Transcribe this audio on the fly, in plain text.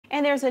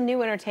And there's a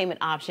new entertainment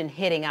option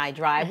hitting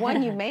iDrive,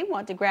 one you may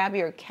want to grab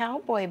your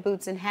cowboy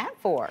boots and hat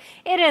for.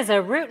 It is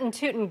a rootin'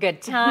 tootin'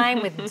 good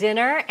time with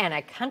dinner and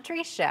a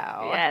country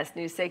show. Yes,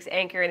 News 6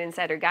 anchor and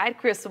Insider Guide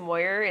Crystal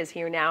Moyer is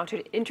here now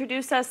to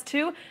introduce us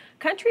to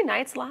Country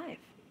Nights Live.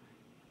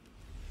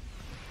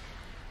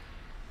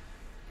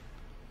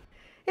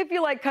 If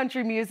you like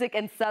country music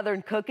and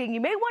Southern cooking, you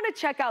may want to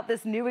check out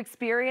this new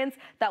experience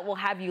that will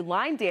have you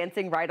line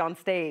dancing right on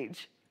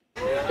stage.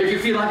 If you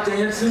feel like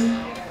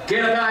dancing,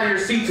 get up out of your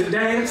seats and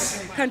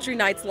dance. Country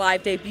Nights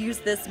Live debuts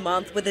this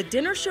month with a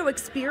dinner show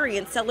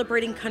experience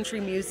celebrating country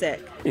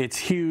music. It's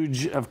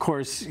huge, of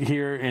course,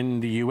 here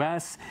in the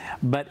U.S.,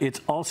 but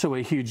it's also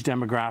a huge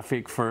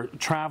demographic for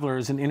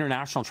travelers and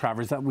international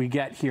travelers that we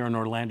get here in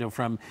Orlando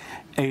from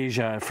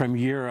Asia, from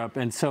Europe.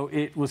 And so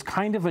it was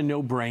kind of a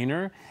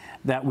no-brainer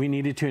that we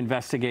needed to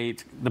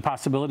investigate the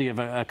possibility of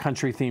a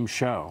country-themed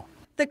show.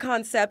 The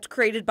concept,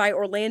 created by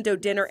Orlando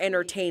Dinner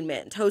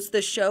Entertainment, hosts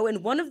the show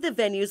in one of the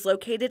venues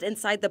located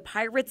inside the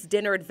Pirates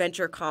Dinner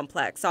Adventure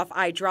Complex off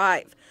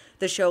iDrive.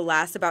 The show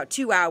lasts about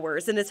 2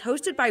 hours and is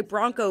hosted by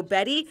Bronco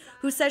Betty,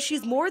 who says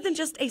she's more than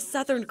just a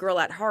Southern girl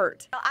at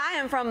heart. I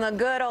am from the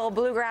good old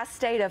bluegrass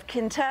state of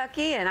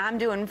Kentucky, and I'm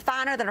doing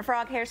finer than a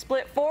frog hair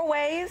split 4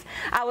 ways.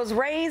 I was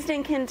raised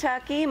in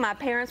Kentucky. My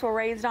parents were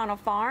raised on a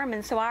farm,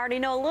 and so I already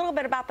know a little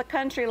bit about the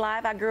country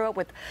life. I grew up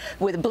with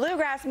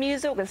bluegrass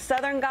music, with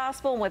Southern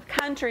gospel, and with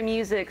country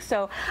music,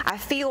 so I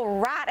feel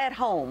right at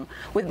home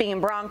with being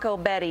Bronco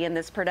Betty in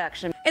this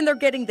production. And they're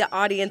getting the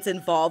audience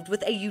involved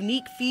with a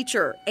unique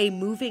feature, a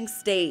moving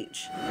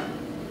stage.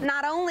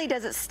 Not only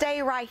does it stay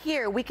right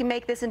here, we can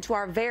make this into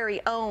our very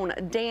own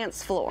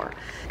dance floor.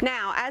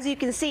 Now, as you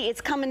can see,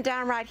 it's coming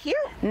down right here.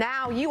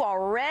 Now you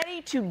are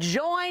ready to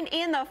join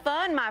in the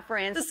fun, my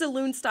friends. The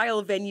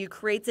saloon-style venue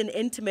creates an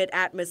intimate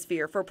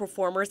atmosphere for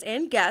performers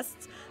and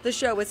guests. The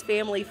show is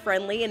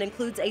family-friendly and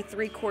includes a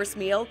 3-course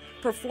meal,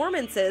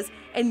 performances,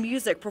 and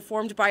music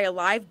performed by a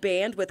live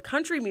band with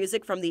country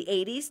music from the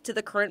 80s to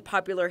the current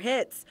popular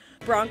hits.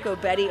 Bronco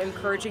Betty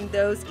encouraging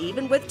those,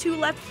 even with 2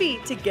 left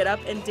feet, to get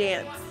up and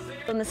dance.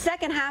 In the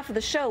second half of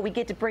the show, we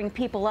get to bring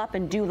people up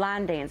and do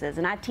line dances,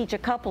 and I teach a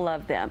couple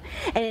of them.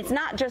 And it's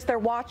not just they're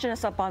watching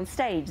us up on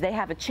stage. They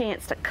have a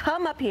chance to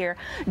come up here,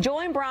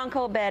 join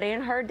Bronco Betty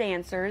and her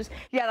dancers.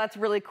 Yeah, that's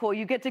really cool.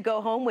 You get to go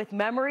home with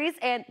memories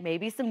and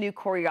maybe some new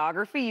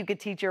choreography you could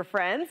teach your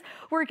friends.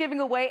 We're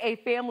giving away a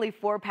family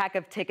 4-pack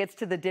of tickets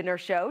to the dinner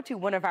show to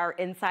one of our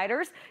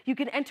insiders. You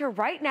can enter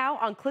right now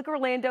on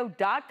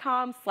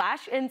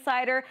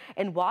clickorlando.com/insider.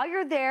 And while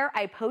you're there,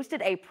 I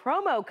posted a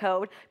promo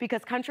code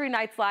because Country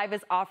Nights Live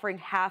is offering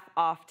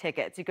half-off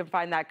tickets. You can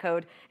find that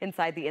code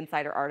inside the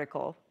Insider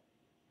article.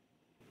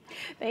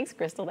 Thanks,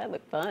 Crystal. That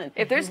looked fun.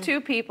 If there's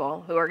 2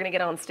 people who are going to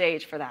get on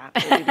stage for that,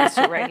 we'll do these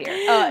 2 right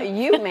here.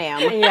 You,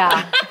 ma'am.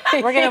 Yeah.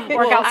 We're going to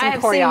work out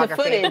some choreography. I have seen the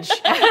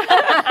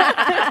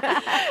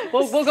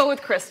footage. We'll go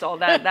with Crystal.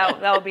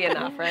 That'll be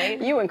enough,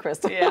 right? You and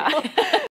Crystal. Yeah.